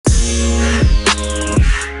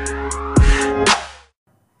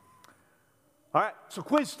so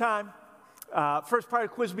quiz time. First part of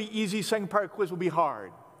the quiz will be easy. Second part of the quiz will be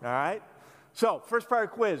hard. All right? So, first part of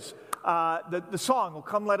the quiz. The song, "Oh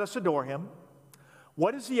Come Let Us Adore Him."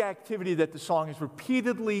 What is the activity that the song is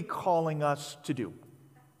repeatedly calling us to do?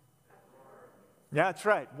 Yeah, that's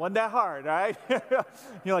right. Wasn't that hard, all right?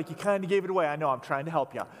 You're like, you kind of gave it away. I know, I'm trying to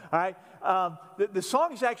help you, all right? The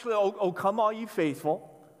song is actually, oh, come all ye faithful.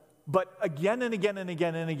 But again and again and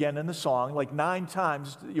again and again in the song, like 9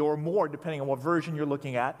 times or more, depending on what version you're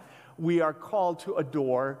looking at, we are called to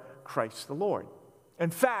adore Christ the Lord. In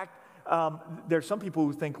fact, there's some people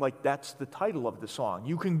who think like that's the title of the song.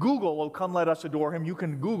 You can Google, "Oh, come let us adore him." You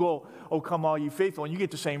can Google, "Oh, come all ye faithful," and you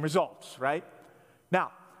get the same results, right?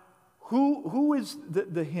 Now, who is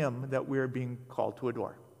the hymn that we're being called to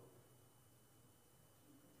adore?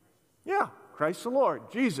 Yeah, Christ the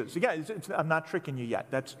Lord, Jesus. Again, I'm not tricking you yet.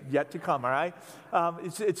 That's yet to come, all right?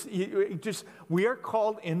 We are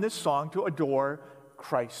called in this song to adore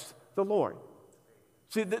Christ the Lord.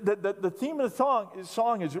 See, the theme of the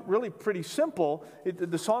song is really pretty simple.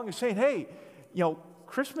 The song is saying, hey,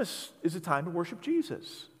 Christmas is a time to worship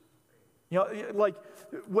Jesus. Like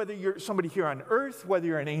whether you're somebody here on earth, whether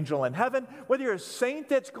you're an angel in heaven, whether you're a saint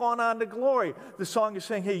that's gone on to glory, the song is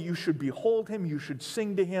saying, hey, you should behold him, you should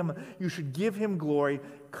sing to him, you should give him glory.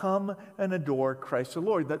 Come and adore Christ the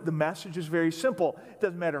Lord. The message is very simple. It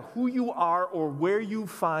doesn't matter who you are or where you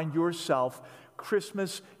find yourself.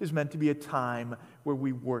 Christmas is meant to be a time where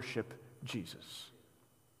we worship Jesus.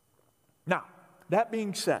 Now, that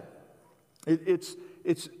being said, it's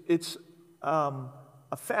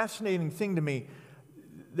a fascinating thing to me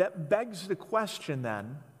that begs the question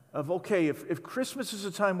then of, okay, if Christmas is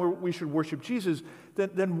a time where we should worship Jesus,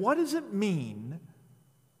 then what does it mean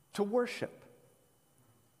to worship?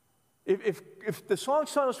 If the song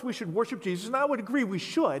tells us we should worship Jesus, and I would agree we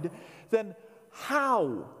should, then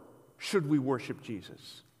how should we worship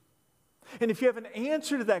Jesus? And if you have an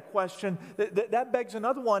answer to that question, that begs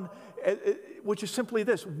another one, which is simply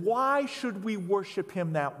this: why should we worship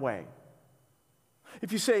him that way?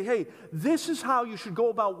 If you say, hey, this is how you should go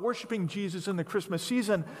about worshiping Jesus in the Christmas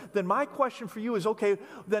season, then my question for you is, okay,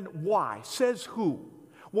 then why? Says who?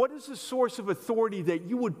 What is the source of authority that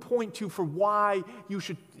you would point to for why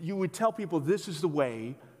you would tell people this is the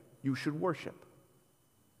way you should worship?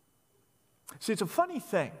 See, it's a funny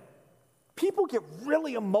thing. People get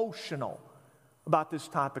really emotional about this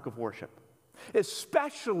topic of worship,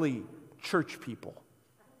 especially church people.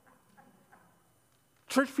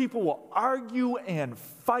 Church people will argue and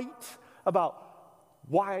fight about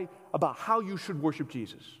how you should worship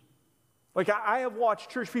Jesus. Like I have watched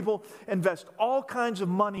church people invest all kinds of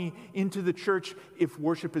money into the church if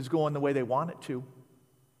worship is going the way they want it to.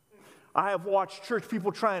 I have watched church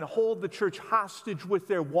people try and hold the church hostage with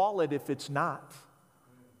their wallet if it's not.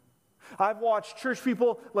 I've watched church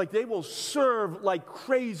people, like they will serve like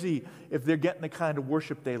crazy if they're getting the kind of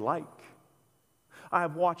worship they like.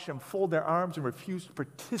 I've watched them fold their arms and refuse to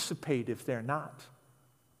participate if they're not.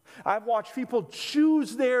 I've watched people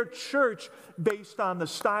choose their church based on the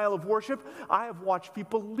style of worship. I have watched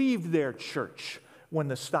people leave their church when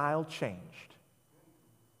the style changed.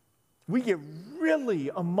 We get really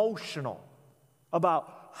emotional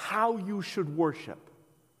about how you should worship.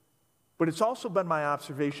 But it's also been my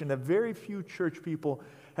observation that very few church people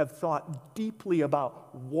have thought deeply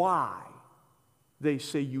about why they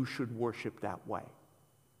say you should worship that way.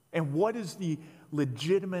 And what is the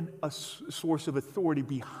legitimate source of authority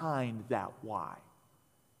behind that why?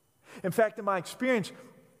 In fact, in my experience,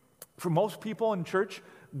 for most people in church,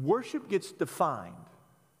 worship gets defined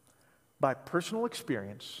by personal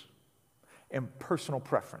experience and personal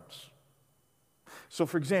preference. So,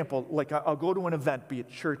 for example, like I'll go to an event, be it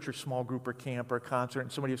church or small group or camp or concert,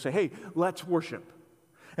 and somebody will say, hey, let's worship.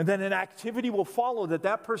 And then an activity will follow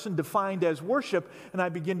that person defined as worship, and I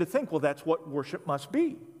begin to think, well, that's what worship must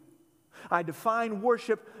be. I define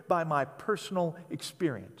worship by my personal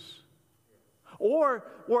experience. Or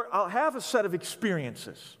I'll have a set of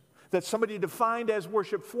experiences that somebody defined as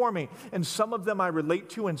worship for me, and some of them I relate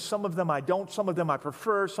to, and some of them I don't, some of them I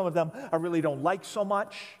prefer, some of them I really don't like so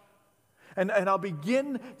much. And I'll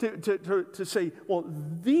begin to say, well,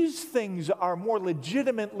 these things are more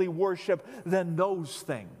legitimately worship than those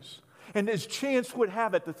things. And as chance would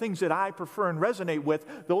have it, the things that I prefer and resonate with,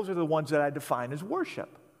 those are the ones that I define as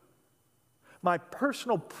worship. My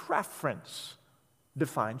personal preference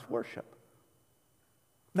defines worship.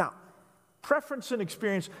 Now, preference and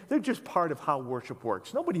experience, they're just part of how worship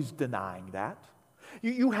works. Nobody's denying that.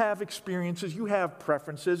 You have experiences, you have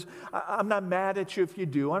preferences. I'm not mad at you if you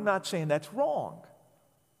do. I'm not saying that's wrong.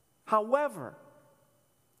 However,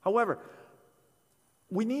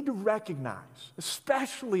 we need to recognize,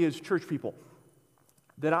 especially as church people,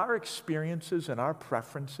 that our experiences and our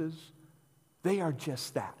preferences, they are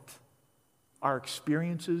just that. Our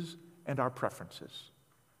experiences and our preferences.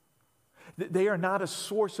 They are not a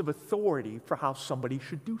source of authority for how somebody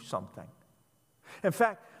should do something. In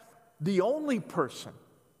fact, the only person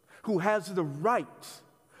who has the right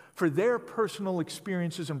for their personal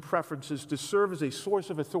experiences and preferences to serve as a source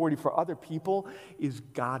of authority for other people is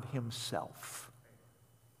God Himself.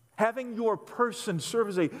 Having your person serve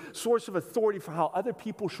as a source of authority for how other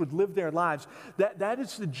people should live their lives, that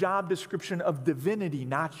is the job description of divinity,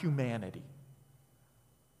 not humanity.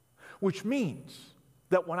 Which means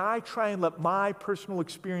that when I try and let my personal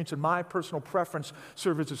experience and my personal preference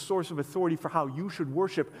serve as a source of authority for how you should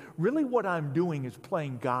worship, really what I'm doing is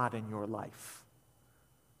playing God in your life.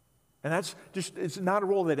 And it's not a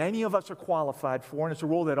role that any of us are qualified for, and it's a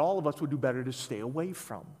role that all of us would do better to stay away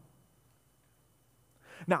from.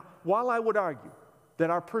 Now, while I would argue that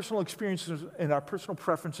our personal experiences and our personal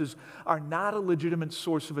preferences are not a legitimate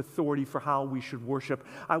source of authority for how we should worship,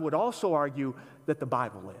 I would also argue that the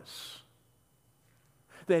Bible is.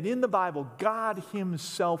 That in the Bible, God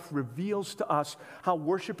Himself reveals to us how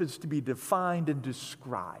worship is to be defined and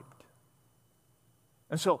described.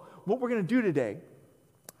 And so, what we're going to do today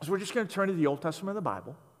is we're just going to turn to the Old Testament of the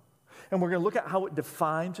Bible, and we're going to look at how it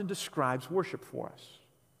defines and describes worship for us.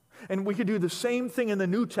 And we could do the same thing in the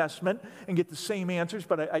New Testament and get the same answers,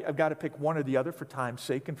 but I've got to pick one or the other for time's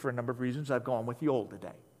sake, and for a number of reasons, I've gone with the Old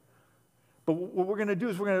today. But what we're going to do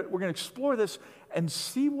is we're going to explore this and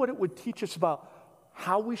see what it would teach us about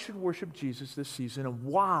how we should worship Jesus this season and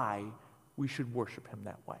why we should worship Him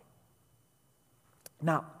that way.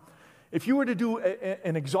 Now, if you were to do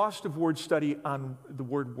an exhaustive word study on the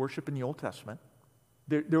word worship in the Old Testament,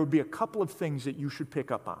 there would be a couple of things that you should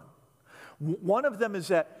pick up on. One of them is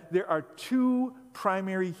that there are two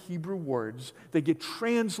primary Hebrew words that get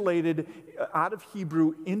translated out of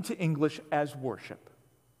Hebrew into English as worship.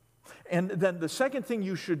 And then the second thing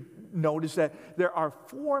you should note is that there are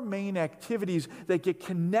four main activities that get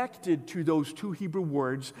connected to those two Hebrew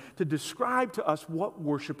words to describe to us what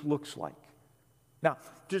worship looks like. Now,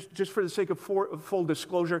 just for the sake of full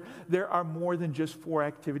disclosure, there are more than just four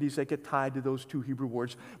activities that get tied to those two Hebrew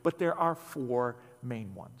words, but there are four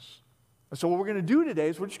main ones. And so what we're going to do today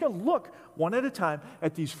is we're just going to look one at a time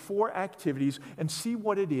at these four activities and see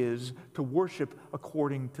what it is to worship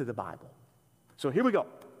according to the Bible. So here we go.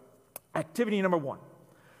 Activity number one.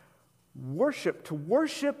 To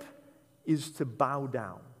worship is to bow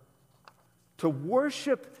down. To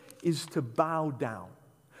worship is to bow down.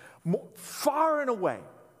 Far and away,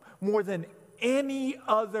 more than any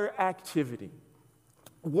other activity,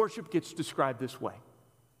 worship gets described this way.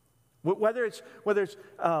 Whether it's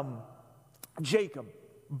Jacob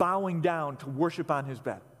bowing down to worship on his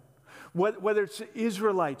bed, whether it's the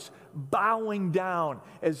Israelites bowing down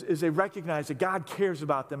as they recognize that God cares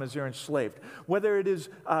about them as they're enslaved, whether it is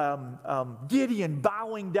Gideon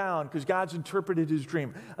bowing down because God's interpreted his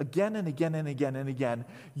dream, again and again and again and again,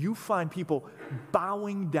 you find people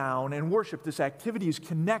bowing down and worship. This activity is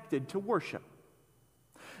connected to worship.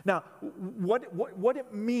 Now, what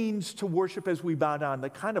it means to worship as we bow down, the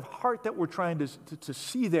kind of heart that we're trying to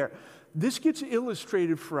see there, this gets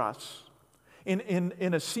illustrated for us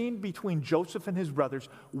in a scene between Joseph and his brothers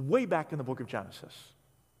way back in the book of Genesis.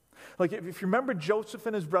 Like, if you remember Joseph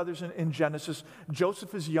and his brothers in Genesis,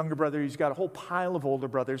 Joseph is a younger brother. He's got a whole pile of older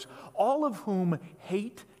brothers, all of whom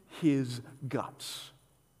hate his guts.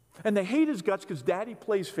 And they hate his guts because daddy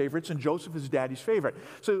plays favorites and Joseph is daddy's favorite.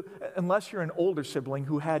 So unless you're an older sibling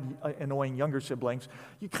who had annoying younger siblings,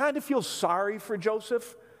 you kind of feel sorry for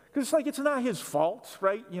Joseph. Because it's not his fault,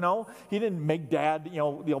 right? He didn't make dad,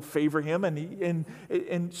 favor him.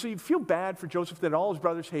 And so you feel bad for Joseph that all his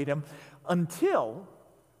brothers hate him until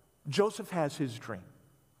Joseph has his dream.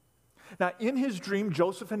 Now, in his dream,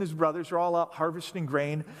 Joseph and his brothers are all out harvesting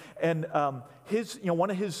grain, and one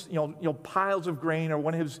of his piles of grain, or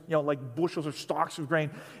one of his like bushels or stalks of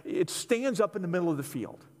grain, it stands up in the middle of the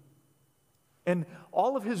field. And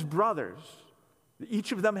all of his brothers,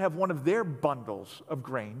 each of them have one of their bundles of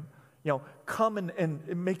grain, come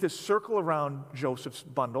and make this circle around Joseph's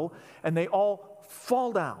bundle, and they all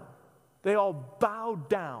fall down. They all bow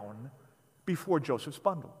down before Joseph's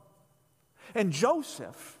bundle. And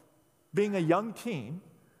Joseph, being a young teen,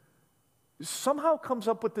 somehow comes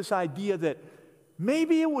up with this idea that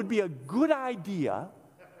maybe it would be a good idea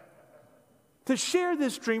to share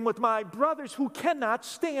this dream with my brothers who cannot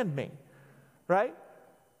stand me, right?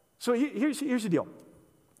 So here's the deal.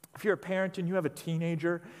 If you're a parent and you have a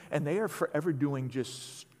teenager and they are forever doing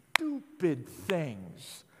just stupid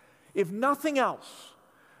things, if nothing else,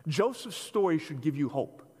 Joseph's story should give you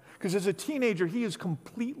hope. Because as a teenager, he is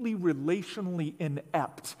completely relationally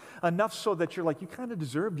inept, enough so that you're like, you kind of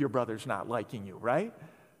deserved your brothers not liking you, right?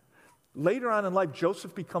 Later on in life,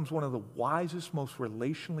 Joseph becomes one of the wisest, most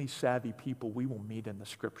relationally savvy people we will meet in the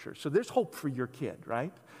Scriptures. So there's hope for your kid,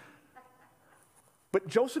 right? But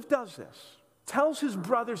Joseph does this, tells his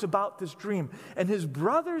brothers about this dream, and his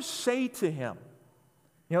brothers say to him,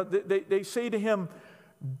 they say to him,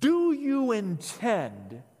 do you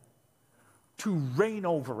intend to reign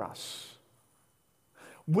over us?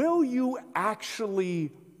 Will you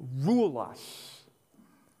actually rule us?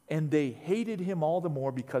 And they hated him all the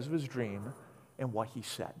more because of his dream and what he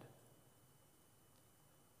said.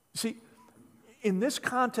 See, in this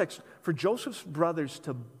context, for Joseph's brothers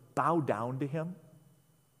to bow down to him,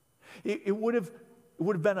 it would have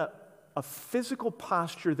been a physical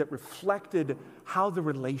posture that reflected how the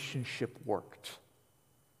relationship worked.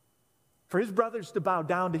 For his brothers to bow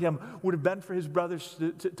down to him would have been for his brothers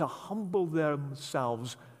to humble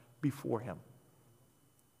themselves before him,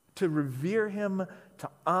 to revere him, to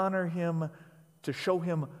honor him, to show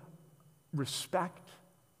him respect.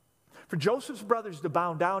 For Joseph's brothers to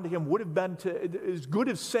bow down to him would have been as good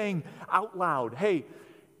as saying out loud, hey,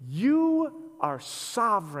 you are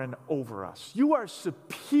sovereign over us. You are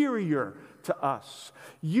superior to us.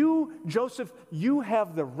 You, Joseph, you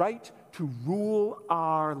have the right to rule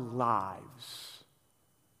our lives.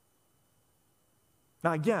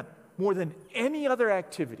 Now again, more than any other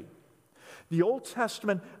activity, the Old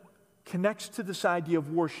Testament connects to this idea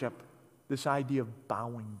of worship, this idea of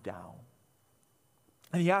bowing down.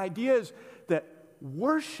 And the idea is that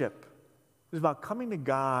worship is about coming to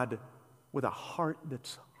God with a heart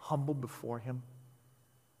that's humble before Him,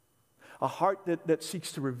 a heart that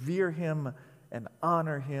seeks to revere Him and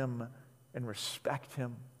honor Him and respect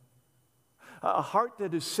Him, a heart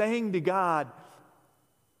that is saying to God,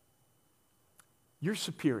 you're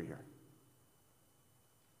superior.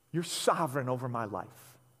 You're sovereign over my life.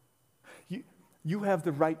 You have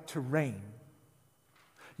the right to reign.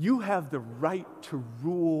 You have the right to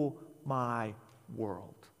rule my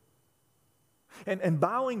world. And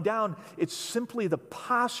bowing down, it's simply the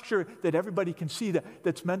posture that everybody can see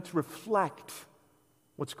that's meant to reflect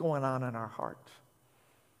what's going on in our heart.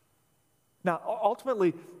 Now,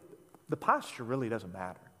 ultimately, the posture really doesn't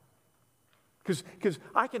matter. Because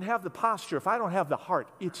I can have the posture. If I don't have the heart,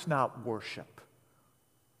 it's not worship.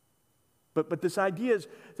 But this idea is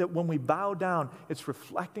that when we bow down, it's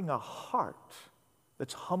reflecting a heart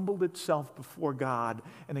that's humbled itself before God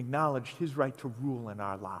and acknowledged His right to rule in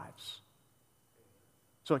our lives.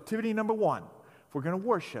 So activity number one, if we're going to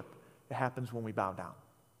worship, it happens when we bow down.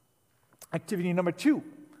 Activity number two,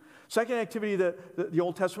 second activity that the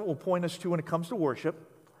Old Testament will point us to when it comes to worship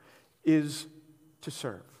is to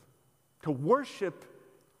serve. To worship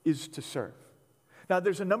is to serve. Now,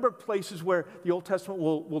 there's a number of places where the Old Testament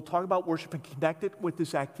will talk about worship and connect it with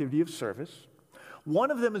this activity of service.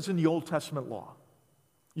 One of them is in the Old Testament law.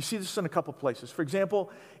 You see this in a couple places. For example,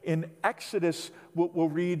 in Exodus, we'll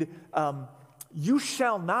read, you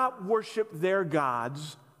shall not worship their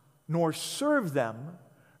gods, nor serve them,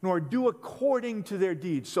 nor do according to their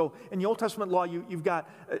deeds. So in the Old Testament law, you've got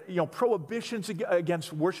prohibitions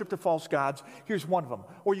against worship to false gods. Here's one of them.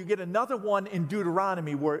 Or you get another one in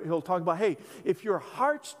Deuteronomy where he'll talk about, hey, if your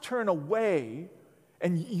hearts turn away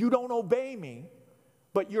and you don't obey me,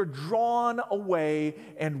 but you're drawn away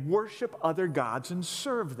and worship other gods and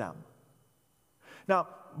serve them. Now,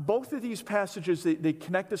 both of these passages, they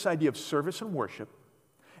connect this idea of service and worship.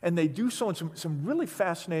 And they do so in some really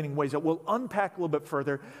fascinating ways that we'll unpack a little bit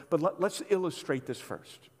further, but let's illustrate this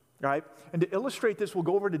first, all right? And to illustrate this, we'll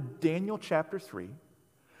go over to Daniel chapter 3,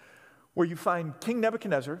 where you find King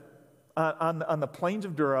Nebuchadnezzar on the plains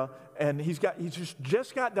of Dura, and he's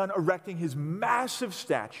just got done erecting his massive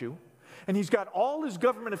statue, and he's got all his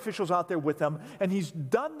government officials out there with him, and he's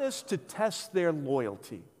done this to test their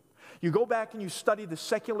loyalty. You go back and you study the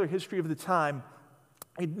secular history of the time.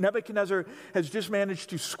 Nebuchadnezzar has just managed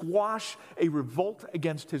to squash a revolt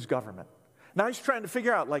against his government. Now he's trying to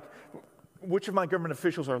figure out, which of my government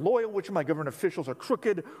officials are loyal, which of my government officials are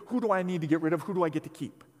crooked, who do I need to get rid of, who do I get to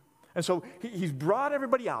keep? And so he's brought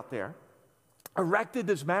everybody out there, erected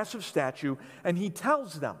this massive statue, and he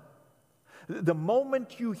tells them, the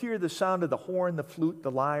moment you hear the sound of the horn, the flute,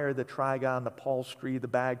 the lyre, the trigon, the psaltery, the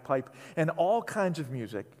bagpipe, and all kinds of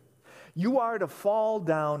music, you are to fall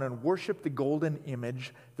down and worship the golden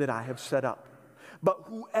image that I have set up. But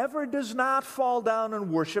whoever does not fall down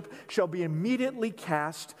and worship shall be immediately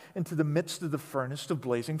cast into the midst of the furnace of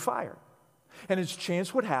blazing fire. And as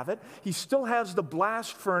chance would have it, he still has the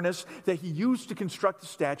blast furnace that he used to construct the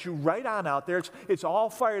statue right on out there. It's all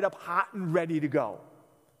fired up, hot and ready to go.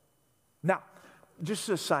 Now, just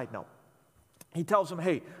a side note. He tells them,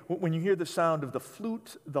 hey, when you hear the sound of the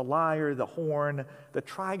flute, the lyre, the horn, the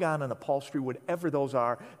trigon, and the psaltery, whatever those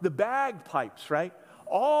are, the bagpipes, right,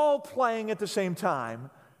 all playing at the same time,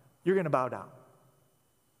 you're going to bow down.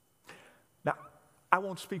 Now, I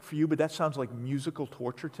won't speak for you, but that sounds like musical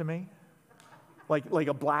torture to me. Like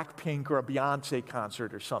a Blackpink or a Beyonce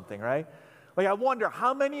concert or something, right? Like, I wonder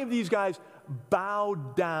how many of these guys bow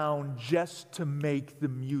down just to make the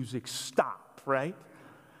music stop, right?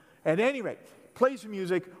 At any rate, plays the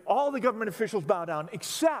music, all the government officials bow down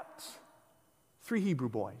except 3 Hebrew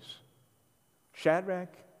boys,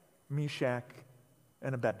 Shadrach, Meshach,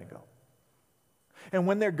 and Abednego. And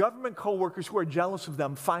when their government co-workers who are jealous of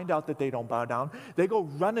them find out that they don't bow down, they go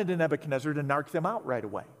running to Nebuchadnezzar to narc them out right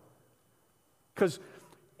away. Because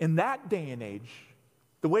in that day and age,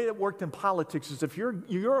 the way it worked in politics is if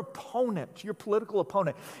your opponent, your political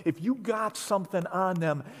opponent, if you got something on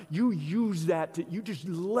them, you use that, you just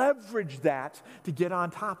leverage that to get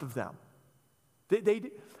on top of them.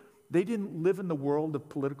 They didn't live in the world of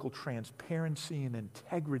political transparency and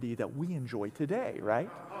integrity that we enjoy today, right?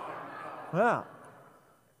 Yeah.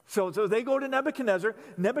 So they go to Nebuchadnezzar.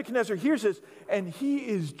 Nebuchadnezzar hears this, and he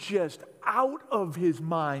is just out of his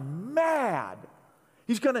mind, mad.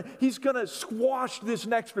 He's gonna squash this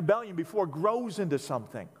next rebellion before it grows into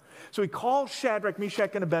something. So he calls Shadrach,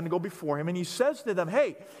 Meshach, and Abednego before him, and he says to them,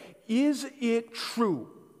 hey, is it true?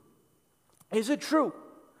 Is it true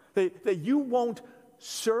that you won't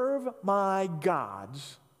serve my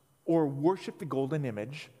gods or worship the golden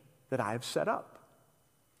image that I have set up?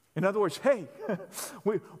 In other words, hey,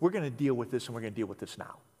 we're going to deal with this, and we're going to deal with this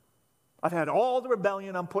now. I've had all the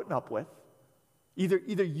rebellion I'm putting up with. Either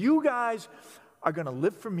you guys are going to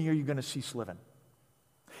live for me or you're going to cease living.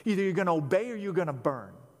 Either you're going to obey or you're going to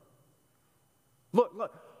burn.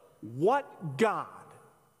 Look, what God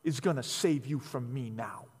is going to save you from me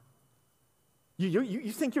now?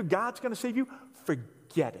 You think your God's going to save you?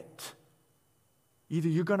 Forget it. Either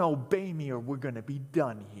you're going to obey me or we're going to be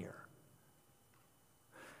done here.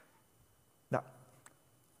 Now,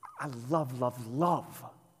 I love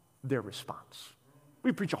their response.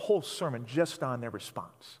 We preach a whole sermon just on their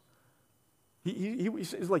response.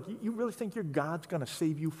 He's like, you really think your God's going to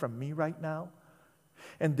save you from me right now?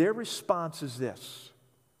 And their response is this: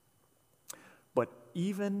 but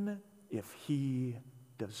even if he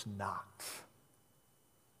does not,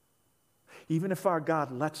 even if our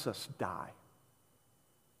God lets us die,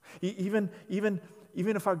 even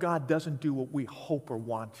if our God doesn't do what we hope or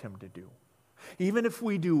want him to do, even if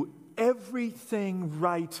we do everything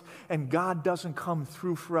right and God doesn't come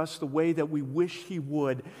through for us the way that we wish he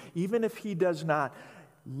would, even if he does not,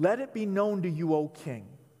 let it be known to you, O king,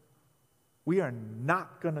 we are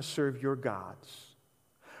not going to serve your gods.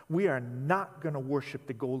 We are not going to worship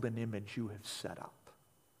the golden image you have set up.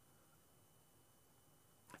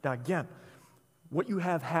 Now again, what you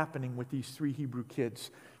have happening with these 3 Hebrew kids,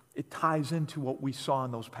 it ties into what we saw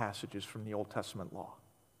in those passages from the Old Testament law.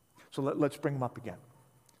 So let's bring them up again.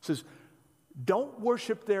 It says, don't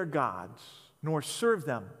worship their gods, nor serve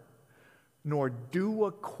them, nor do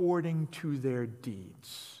according to their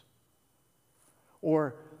deeds.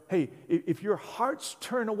 Or, hey, if your hearts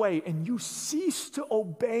turn away and you cease to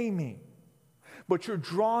obey me, but you're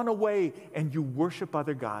drawn away and you worship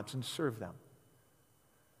other gods and serve them.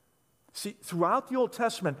 See, throughout the Old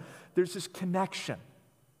Testament, there's this connection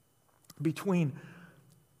between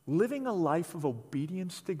living a life of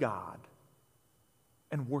obedience to God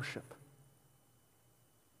and worship.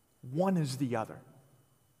 One is the other.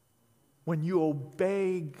 When you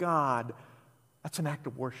obey God, that's an act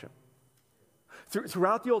of worship.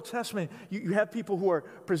 Throughout the Old Testament, you have people who are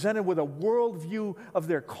presented with a worldview of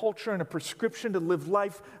their culture and a prescription to live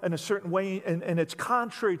life in a certain way, and it's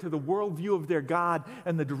contrary to the worldview of their God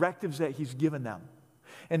and the directives that he's given them.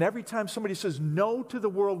 And every time somebody says no to the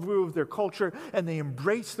worldview of their culture and they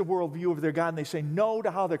embrace the worldview of their God and they say no to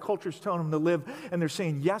how their culture is telling them to live and they're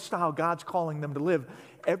saying yes to how God's calling them to live,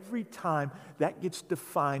 every time that gets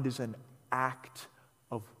defined as an act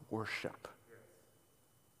of worship.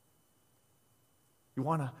 You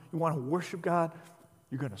want to worship God?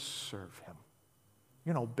 You're going to serve him.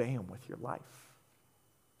 You're going to obey him with your life.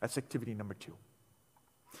 That's activity number 2. All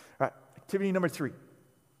right, activity number 3.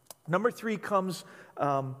 Number 3 comes,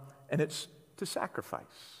 and it's to sacrifice.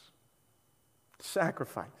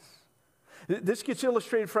 Sacrifice. This gets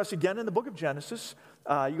illustrated for us again in the book of Genesis.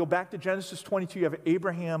 You go back to Genesis 22, you have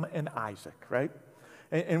Abraham and Isaac, right?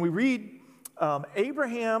 And we read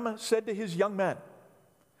Abraham said to his young men,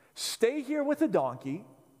 "Stay here with the donkey,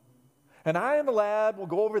 and I and the lad will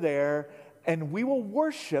go over there, and we will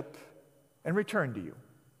worship and return to you."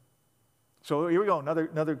 So here we go,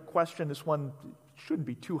 another question. This one shouldn't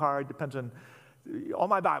be too hard, depends on all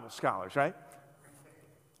my Bible scholars, right?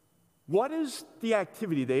 What is the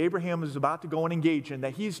activity that Abraham is about to go and engage in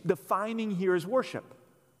that he's defining here as worship?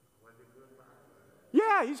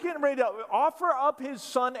 Yeah, he's getting ready to offer up his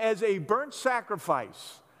son as a burnt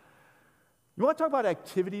sacrifice. You want to talk about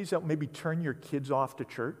activities that maybe turn your kids off to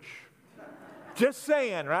church? Just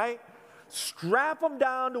saying, right? Strap them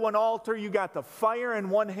down to an altar. You got the fire in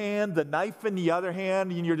one hand, the knife in the other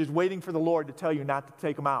hand, and you're just waiting for the Lord to tell you not to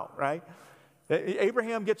take them out, right?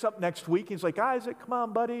 Abraham gets up next week. He's like, "Isaac, come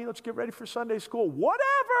on, buddy. Let's get ready for Sunday school."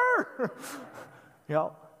 Whatever. You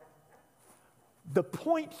know, the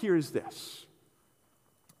point here is this.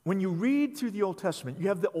 When you read through the Old Testament, you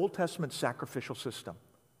have the Old Testament sacrificial system.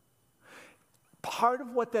 Part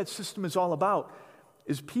of what that system is all about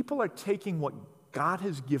is people are taking what God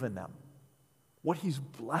has given them, what He's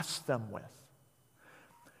blessed them with,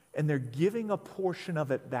 and they're giving a portion of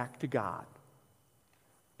it back to God.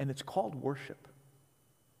 And it's called worship.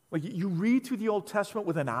 Like you read through the Old Testament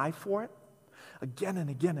with an eye for it, again and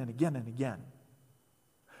again and again and again.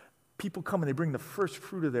 People come and they bring the first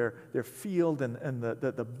fruit of their field and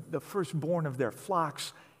the firstborn of their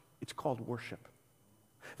flocks. It's called worship.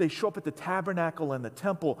 They show up at the tabernacle and the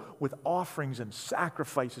temple with offerings and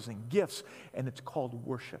sacrifices and gifts, and it's called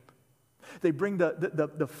worship. They bring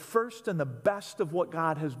the first and the best of what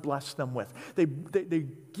God has blessed them with. They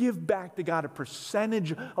give back to God a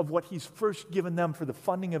percentage of what He's first given them for the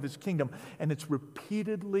funding of His kingdom, and it's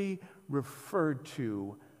repeatedly referred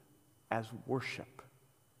to as worship.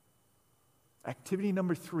 Activity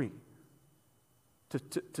number 3,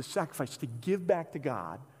 to sacrifice, to give back to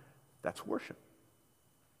God, that's worship.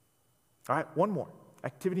 All right, one more.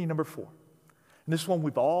 Activity number 4. And this one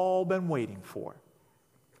we've all been waiting for.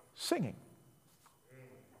 Singing.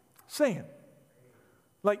 Singing.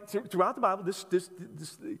 Like throughout the Bible, this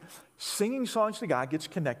singing songs to God gets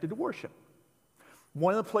connected to worship.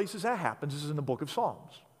 One of the places that happens is in the book of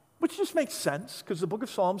Psalms, which just makes sense because the book of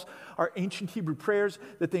Psalms are ancient Hebrew prayers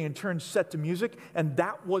that they in turn set to music, and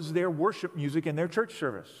that was their worship music in their church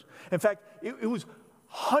service. In fact, it was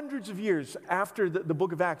hundreds of years after the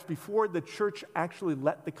book of Acts before the church actually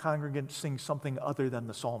let the congregants sing something other than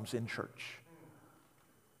the Psalms in church.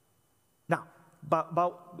 Now,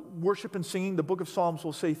 about worship and singing, the book of Psalms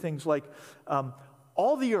will say things like,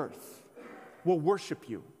 all the earth will worship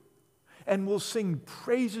you and will sing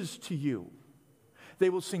praises to you. They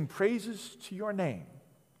will sing praises to your name.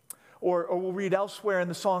 Or we'll read elsewhere in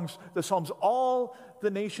the Psalms, all the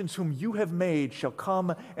nations whom you have made shall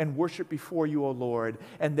come and worship before you, O Lord,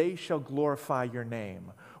 and they shall glorify your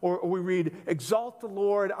name. Or we read, exalt the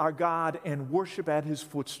Lord our God and worship at His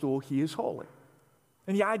footstool. He is holy.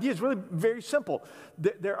 And the idea is really very simple.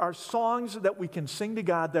 There are songs that we can sing to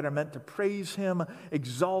God that are meant to praise Him,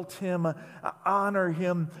 exalt Him, honor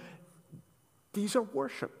Him. These are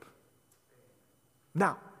worship.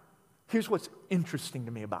 Now, here's what's interesting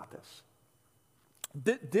to me about this.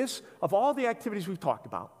 This, of all the activities we've talked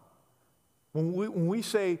about, when we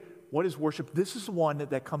say, what is worship, this is the one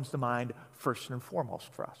that comes to mind first and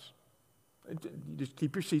foremost for us. You just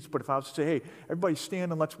keep your seats, but if I was to say, hey, everybody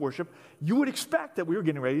stand and let's worship, you would expect that we were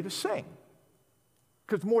getting ready to sing.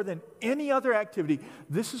 Because more than any other activity,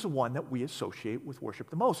 this is the one that we associate with worship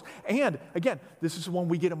the most. And again, this is the one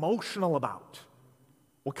we get emotional about.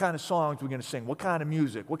 What kind of songs are we going to sing? What kind of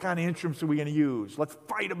music? What kind of instruments are we going to use? Let's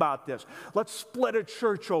fight about this. Let's split a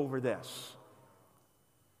church over this.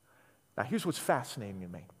 Now, here's what's fascinating to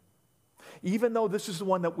me. Even though this is the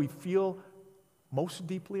one that we feel most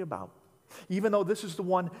deeply about, even though this is the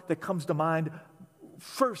one that comes to mind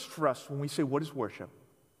first for us when we say, what is worship?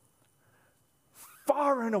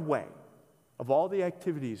 Far and away of all the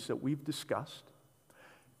activities that we've discussed,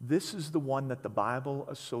 this is the one that the Bible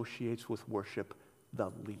associates with worship the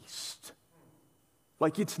least.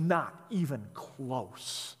 Like it's not even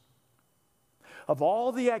close. Of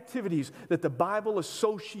all the activities that the Bible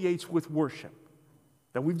associates with worship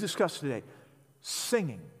that we've discussed today,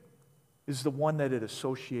 singing is the one that it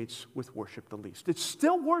associates with worship the least. It's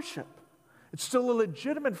still worship. It's still a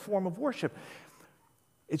legitimate form of worship.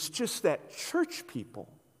 It's just that church people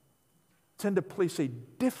tend to place a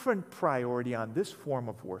different priority on this form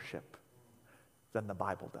of worship than the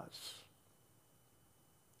Bible does.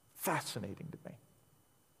 Fascinating to me.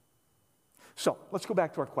 So, let's go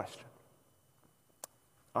back to our question.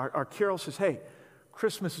 Our carol says, hey,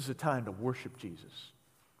 Christmas is a time to worship Jesus.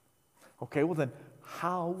 Okay, well then,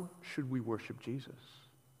 how should we worship Jesus?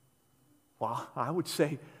 Well, I would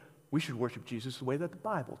say we should worship Jesus the way that the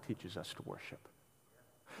Bible teaches us to worship.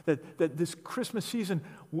 That this Christmas season,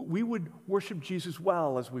 we would worship Jesus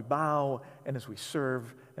well as we bow and as we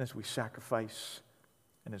serve and as we sacrifice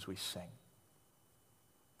and as we sing.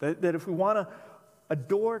 That if we want to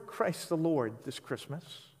adore Christ the Lord this Christmas,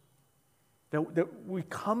 that we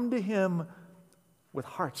come to Him with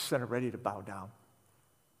hearts that are ready to bow down,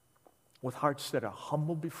 with hearts that are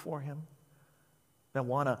humble before Him, that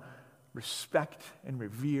want to respect and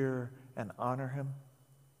revere and honor Him.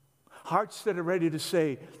 Hearts that are ready to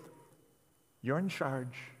say, you're in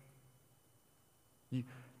charge.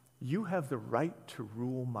 You have the right to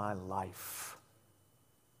rule my life.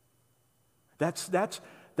 That's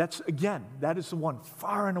again, that is the one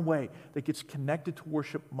far and away that gets connected to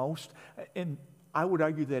worship most. And I would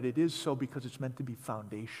argue that it is so because it's meant to be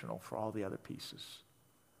foundational for all the other pieces.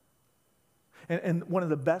 And one of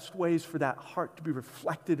the best ways for that heart to be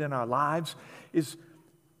reflected in our lives is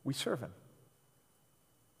we serve Him.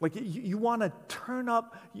 Like you want to turn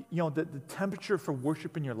up, the temperature for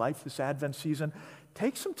worship in your life this Advent season.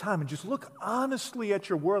 Take some time and just look honestly at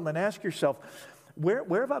your world and ask yourself,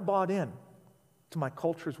 where have I bought in to my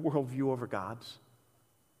culture's worldview over God's?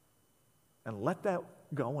 And let that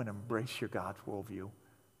go and embrace your God's worldview.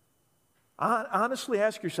 Honestly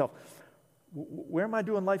ask yourself, where am I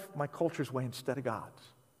doing life my culture's way instead of God's?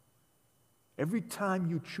 Every time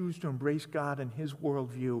you choose to embrace God and His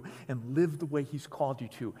worldview and live the way He's called you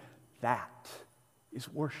to, that is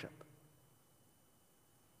worship.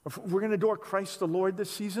 If we're going to adore Christ the Lord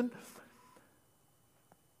this season,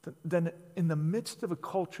 then in the midst of a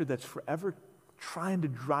culture that's forever trying to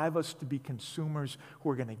drive us to be consumers who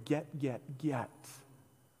are going to get,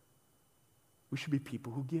 we should be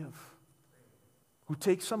people who give, who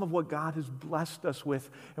take some of what God has blessed us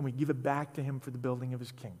with and we give it back to Him for the building of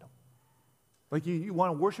His kingdom. Like you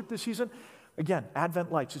want to worship this season? Again, Advent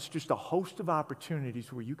Lights, it's just a host of opportunities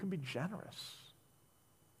where you can be generous.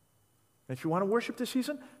 And if you want to worship this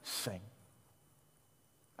season, sing.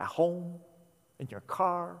 At home, in your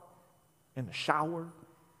car, in the shower,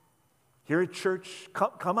 here at church.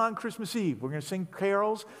 Come on Christmas Eve. We're going to sing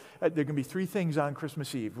carols. There are going to be 3 things on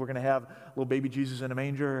Christmas Eve. We're going to have little baby Jesus in a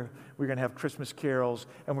manger. We're going to have Christmas carols.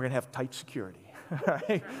 And we're going to have tight security.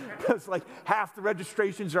 Right? Because like half the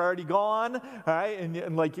registrations are already gone, right?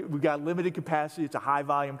 And like we got limited capacity. It's a high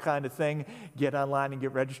volume kind of thing. Get online and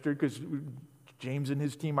get registered because James and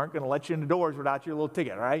his team aren't going to let you in the doors without your little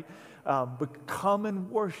ticket, right? But come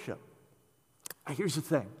and worship. Here's the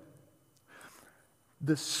thing.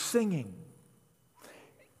 The singing,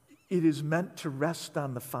 it is meant to rest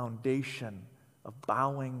on the foundation of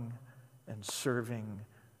bowing and serving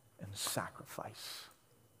and sacrifice.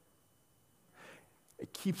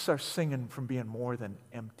 It keeps our singing from being more than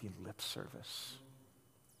empty lip service.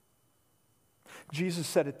 Jesus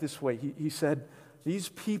said it this way. He said, these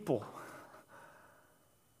people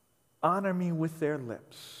honor me with their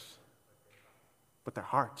lips, but their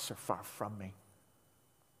hearts are far from me.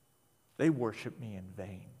 They worship me in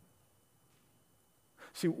vain.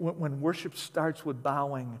 See, when worship starts with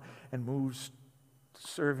bowing and moves to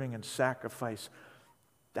serving and sacrifice,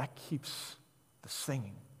 that keeps the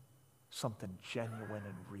singing something genuine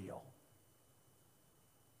and real.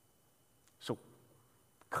 So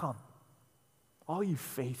come, all you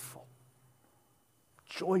faithful,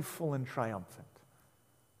 joyful and triumphant.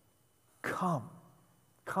 Come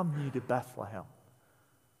ye to Bethlehem.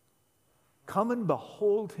 Come and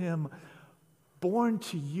behold Him, born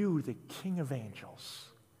to you, the King of angels.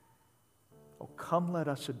 Oh, come, let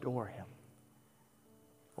us adore Him.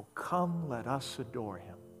 Oh, come, let us adore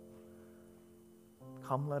Him.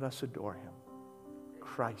 Come, let us adore Him,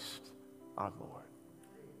 Christ our Lord.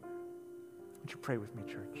 Would you pray with me,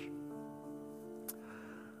 church?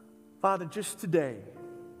 Father, just today,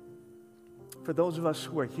 for those of us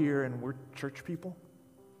who are here and we're church people,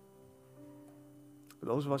 for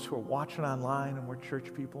those of us who are watching online and we're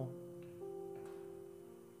church people,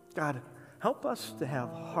 God, help us to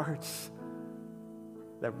have hearts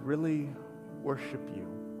that really worship you,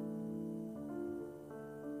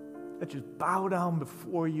 that just bow down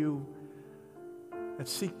before you, that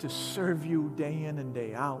seek to serve you day in and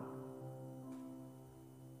day out,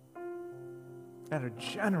 that are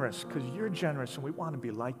generous because you're generous and we want to be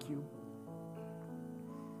like you,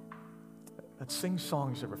 that sing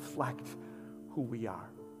songs that reflect who we are.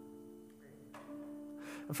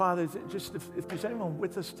 And Father, just if there's anyone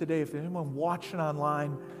with us today, if there's anyone watching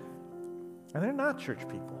online, and they're not church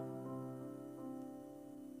people,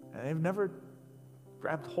 and they've never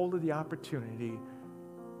grabbed hold of the opportunity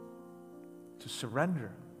to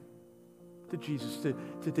surrender, to Jesus, to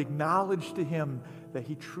acknowledge to him that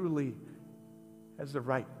he truly has the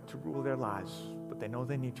right to rule their lives, but they know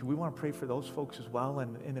they need to. We want to pray for those folks as well,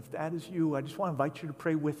 and if that is you, I just want to invite you to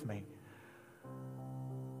pray with me.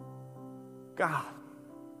 God,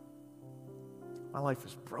 my life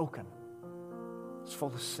is broken. It's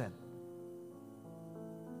full of sin.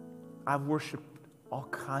 I've worshiped all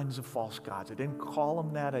kinds of false gods. I didn't call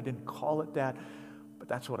them that. I didn't call it that, but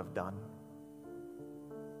that's what I've done.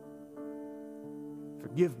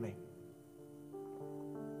 Forgive me.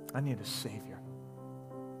 I need a Savior.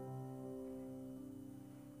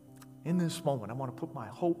 In this moment, I want to put my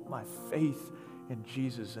hope, my faith in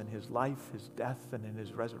Jesus and his life, his death, and in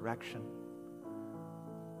his resurrection.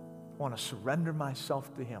 I want to surrender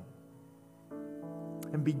myself to him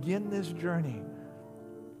and begin this journey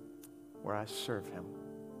where I serve him.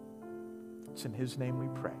 It's in his name we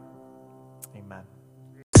pray. Amen.